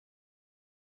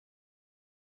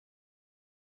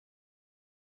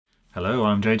Hello,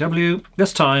 I'm JW.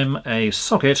 This time a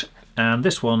socket, and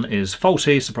this one is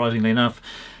faulty, surprisingly enough,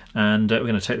 and we're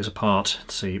going to take this apart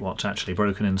to see what's actually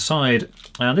broken inside.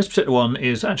 And this particular one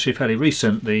is actually fairly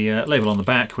recent. The label on the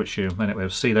back, which you may not be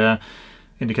able to see there,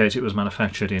 indicates it was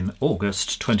manufactured in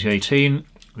August 2018.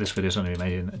 This video is only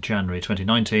made in January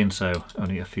 2019, so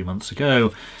only a few months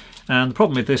ago. And the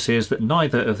problem with this is that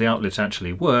neither of the outlets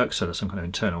actually work, so there's some kind of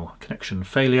internal connection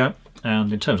failure.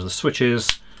 And in terms of the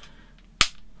switches,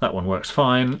 that one works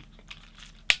fine.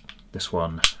 This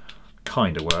one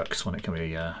kind of works when it can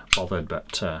be bothered,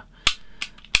 but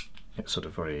it's sort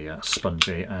of very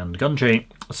spongy and gungy.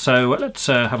 So let's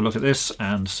have a look at this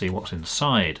and see what's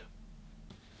inside.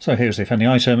 So here's the offending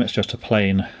item. It's just a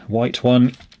plain white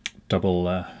one.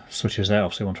 Double switches there,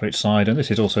 obviously one for each side, and this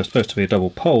is also supposed to be a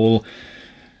double pole,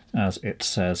 as it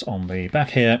says on the back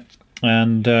here.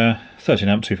 And 13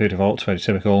 amp 250 volts, very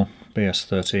typical,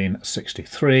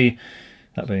 BS1363.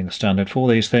 That being the standard for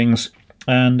these things.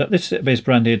 And this is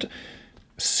branded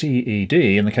CED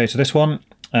in the case of this one,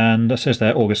 and it says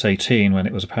there August 18 when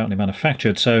it was apparently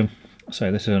manufactured, so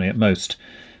this is only at most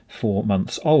 4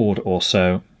 months old or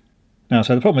so. Now,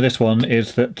 so the problem with this one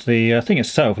is that the thing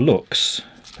itself looks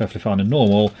perfectly fine and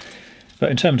normal,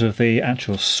 but in terms of the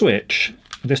actual switch,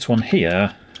 this one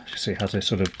here, as you see, has this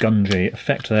sort of gungy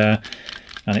effect there,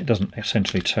 and it doesn't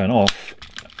essentially turn off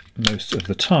most of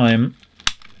the time.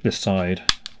 This side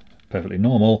perfectly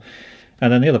normal,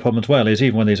 and then the other problem as well is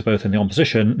even when these are both in the on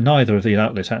position, neither of the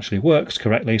outlets actually works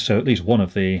correctly, so at least one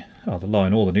of the either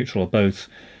line or the neutral or both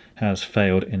has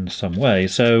failed in some way.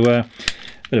 So a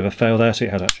bit of a fail there. So it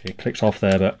has actually clicked off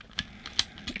there, but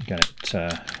again it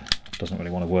doesn't really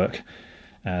want to work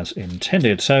as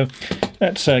intended. So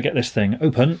let's get this thing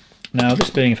open. Now,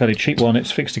 this being a fairly cheap one,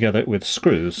 it's fixed together with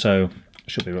screws, so it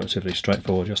should be relatively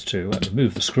straightforward just to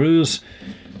remove the screws,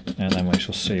 and then we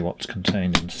shall see what's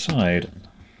contained inside.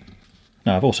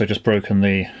 Now, I've also just broken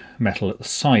the metal at the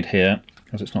side here,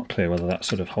 as it's not clear whether that's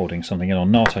sort of holding something in or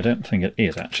not. I don't think it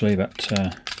is actually, but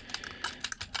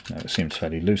no, it seems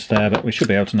fairly loose there. But we should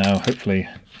be able to now hopefully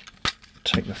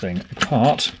take the thing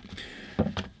apart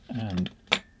and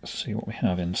see what we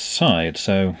have inside.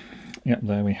 So, yep,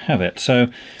 there we have it. So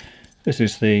this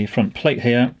is the front plate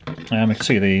here, and we can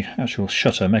see the actual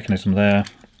shutter mechanism there.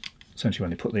 Essentially,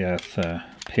 when you put the earth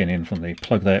pin in from the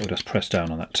plug there, it will just press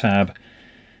down on that tab,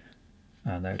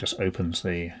 and there it just opens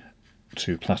the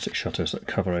two plastic shutters that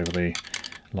cover over the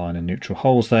line and neutral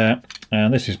holes there.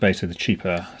 And this is basically the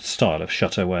cheaper style of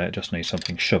shutter, where it just needs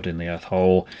something shoved in the earth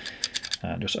hole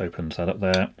and just opens that up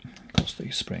there. Of course, the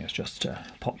spring has just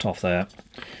popped off there.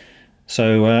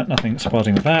 So nothing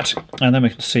surprising with that. And then we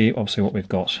can see obviously what we've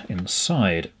got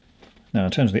inside. Now,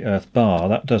 in terms of the earth bar,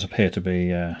 that does appear to be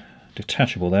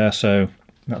detachable there, so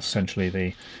that's essentially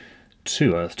the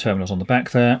two earth terminals on the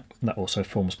back there. That also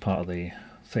forms part of the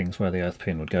things where the earth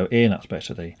pin would go in. That's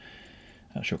basically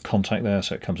the actual contact there,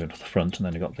 so it comes into the front, and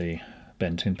then you've got the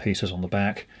bent in pieces on the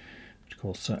back, which of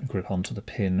course grip onto the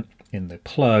pin in the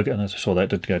plug. And as I saw, that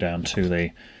did go down to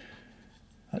the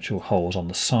actual holes on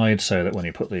the side, so that when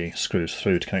you put the screws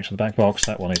through to connect to the back box,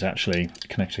 that one is actually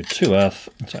connected to earth,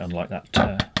 so unlike that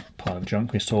pile of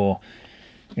junk we saw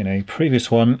in a previous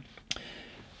one.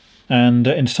 And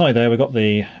inside there we've got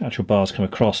the actual bars come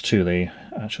across to the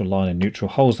actual line and neutral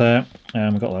holes there,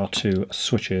 and we've got our two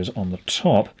switches on the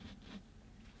top.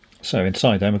 So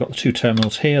inside there we've got the two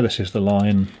terminals here. This is the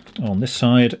line on this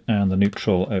side and the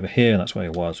neutral over here, and that's where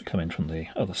your wires would come in from the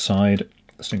other side.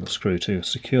 A single screw to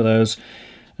secure those.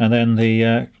 And then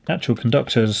the actual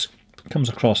conductors comes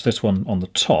across this one on the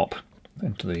top,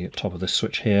 into the top of this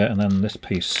switch here, and then this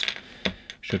piece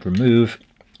should remove,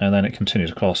 and then it continues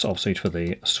across obviously for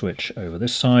the switch over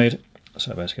this side.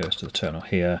 So it basically goes to the terminal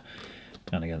here,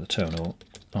 and again the terminal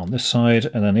on this side,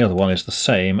 and then the other one is the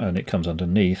same, and it comes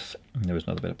underneath. And there is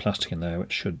another bit of plastic in there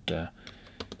which should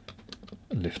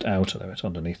lift out, although it's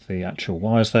underneath the actual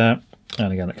wires there.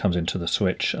 And again it comes into the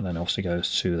switch, and then obviously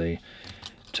goes to the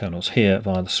terminals here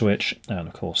via the switch, and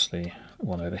of course the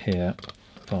one over here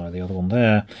via the other one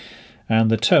there. And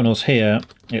the terminals here,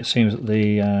 it seems that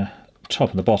the top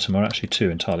and the bottom are actually two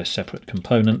entirely separate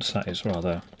components. That is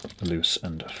rather loose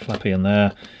and flappy in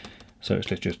there, so it's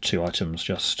just two items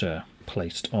just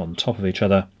placed on top of each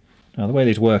other. Now, the way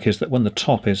these work is that when the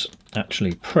top is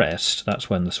actually pressed, that's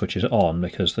when the switch is on,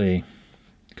 because the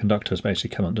conductors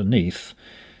basically come underneath.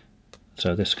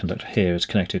 So this conductor here is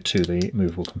connected to the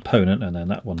movable component, and then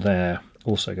that one there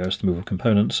also goes to the movable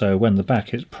component. So when the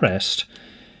back is pressed,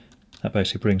 that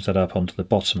basically brings that up onto the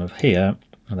bottom of here,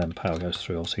 and then power goes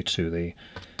through obviously to the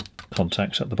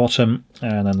contacts at the bottom.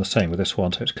 And then the same with this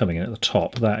one, so it's coming in at the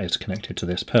top. That is connected to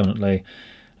this permanently,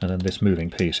 and then this moving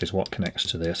piece is what connects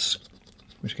to this,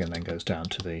 which again then goes down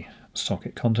to the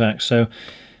socket contact. So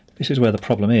this is where the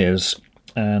problem is,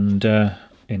 and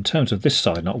in terms of this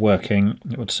side not working,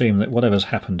 it would seem that whatever's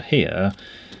happened here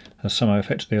has somehow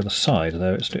affected the other side,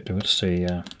 though it's difficult to see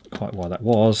quite why that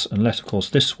was, unless of course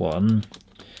this one,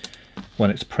 when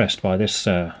it's pressed by this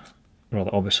rather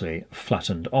obviously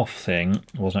flattened off thing,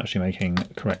 wasn't actually making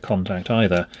correct contact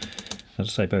either. As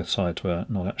I say, both sides were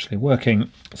not actually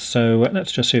working. So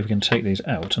let's just see if we can take these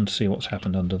out and see what's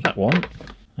happened under that one.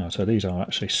 So these are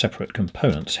actually separate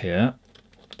components here.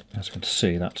 As you can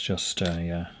see, that's just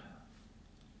a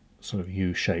sort of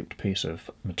U-shaped piece of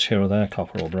material there,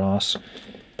 copper or brass.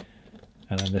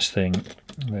 And then this thing,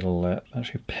 little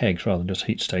actually pegs rather than just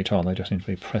heat state on, they just seem to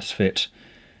be press fit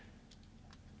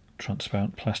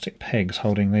transparent plastic pegs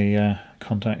holding the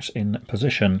contacts in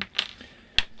position.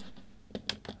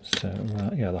 So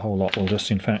yeah, the whole lot will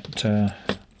just in fact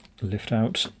lift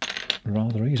out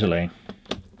rather easily.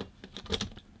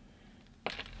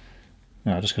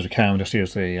 Now, just because we can, we'll just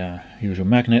use the usual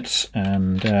magnets,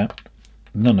 and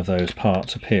none of those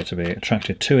parts appear to be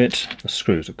attracted to it. The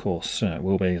screws, of course,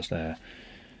 will be, as they're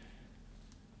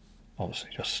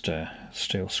obviously just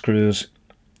steel screws.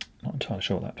 Not entirely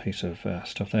sure what that piece of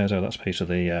stuff there is. Oh, that's a piece of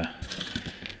the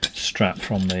strap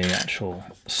from the actual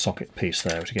socket piece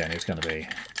there, which again is going to be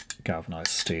galvanized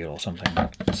steel or something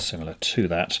similar to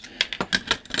that.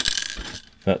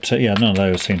 But yeah, none of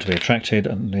those seem to be attracted,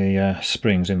 and the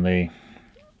springs in the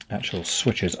actual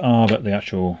switches are, but the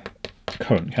actual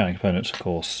current carrying components, of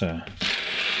course,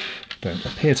 don't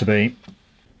appear to be.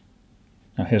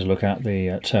 Now here's a look at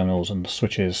the terminals and the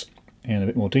switches in a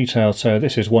bit more detail. So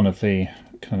this is one of the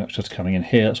conductors coming in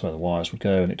here. That's where the wires would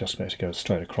go, and it just basically goes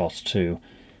straight across to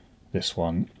this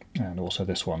one, and also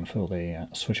this one for the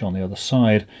switch on the other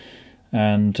side.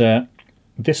 And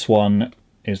this one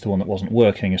is the one that wasn't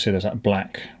working. You see there's that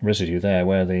black residue there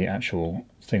where the actual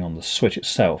thing on the switch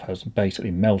itself has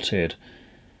basically melted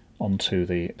onto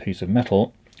the piece of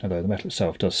metal, although the metal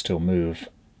itself does still move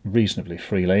reasonably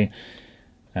freely.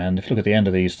 And if you look at the end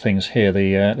of these things here,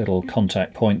 the little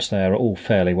contact points there are all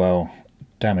fairly well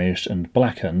damaged and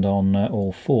blackened on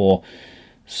all four.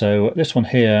 So this one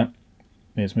here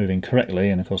is moving correctly,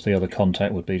 and of course the other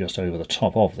contact would be just over the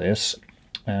top of this.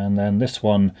 And then this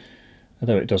one,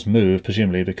 although it does move,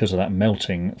 presumably because of that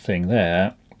melting thing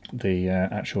there, the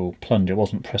actual plunger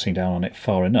wasn't pressing down on it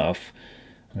far enough,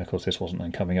 and of course this wasn't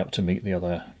then coming up to meet the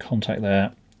other contact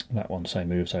there. That one, say,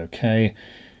 moves okay.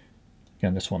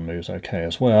 Again, this one moves okay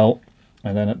as well.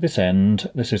 And then at this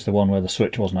end, this is the one where the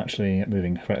switch wasn't actually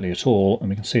moving correctly at all, and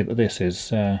we can see that this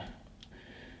is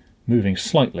moving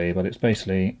slightly, but it's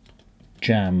basically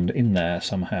jammed in there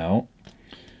somehow.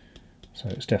 So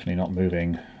it's definitely not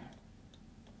moving.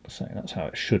 So that's how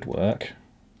it should work.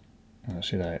 And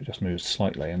see there, it just moves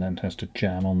slightly and then tends to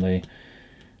jam on the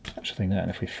actual thing there.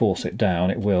 And if we force it down,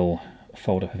 it will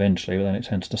fold up eventually, but then it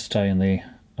tends to stay in the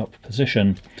up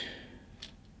position.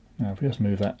 Now if we just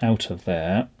move that out of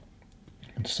there,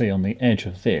 you can see on the edge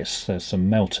of this there's some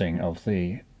melting of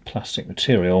the plastic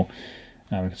material.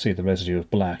 Now we can see the residue of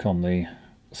black on the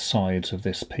sides of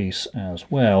this piece as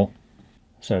well.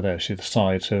 So there you see the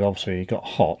sides have obviously got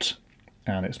hot,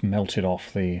 and it's melted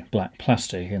off the black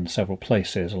plastic in several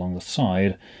places along the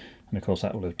side, and of course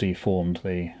that will have deformed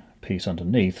the piece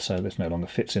underneath, so this no longer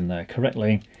fits in there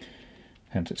correctly.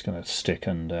 Hence it's going to stick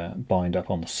and bind up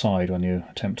on the side when you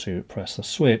attempt to press the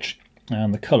switch.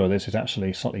 And the colour of this is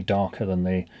actually slightly darker than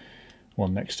the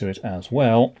one next to it as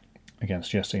well, again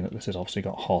suggesting that this has obviously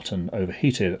got hot and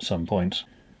overheated at some point.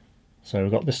 So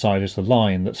we've got this side is the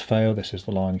line that's failed. This is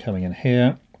the line coming in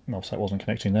here. And obviously that wasn't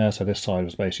connecting there, so this side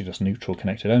was basically just neutral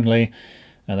connected only.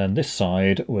 And then this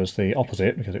side was the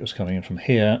opposite because it was coming in from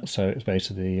here, so it's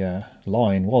basically the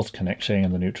line was connecting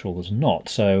and the neutral was not.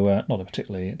 So not a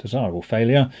particularly desirable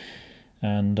failure.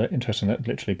 And interesting that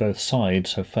literally both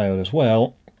sides have failed as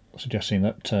well, suggesting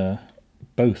that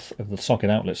both of the socket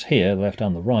outlets here, the left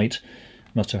and the right,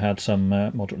 must have had some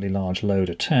moderately large load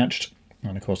attached.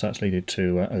 And of course that's led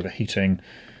to overheating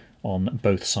on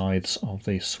both sides of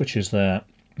the switches there.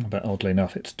 But oddly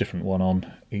enough, it's a different one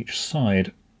on each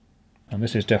side. And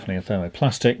this is definitely a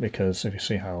thermoplastic, because if you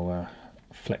see how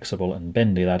flexible and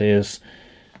bendy that is,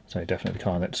 so definitely the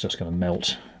kind that's just going to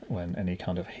melt when any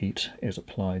kind of heat is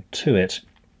applied to it.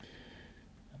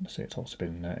 And see, it's also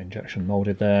been injection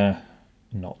moulded there.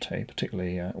 Not a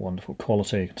particularly wonderful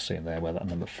quality. You can see in there where that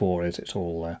number 4 is, it's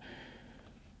all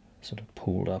sort of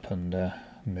pulled up and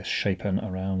misshapen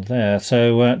around there.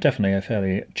 So definitely a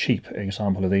fairly cheap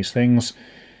example of these things.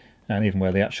 and even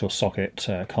where the actual socket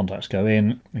contacts go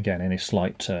in, again, any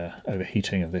slight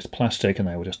overheating of this plastic and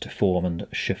they will just deform and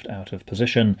shift out of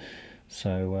position.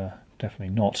 So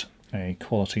definitely not a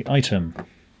quality item.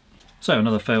 So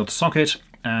another failed socket,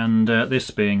 and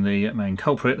this being the main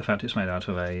culprit, the fact it's made out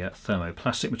of a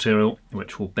thermoplastic material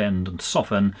which will bend and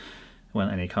soften when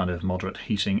any kind of moderate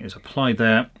heating is applied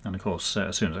there, and of course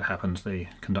as soon as it happens the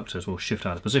conductors will shift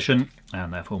out of position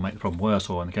and therefore make the problem worse,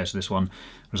 or in the case of this one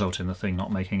result in the thing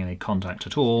not making any contact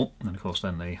at all, and of course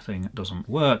then the thing doesn't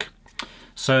work.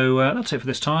 So that's it for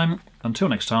this time. Until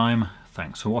next time,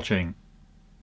 thanks for watching.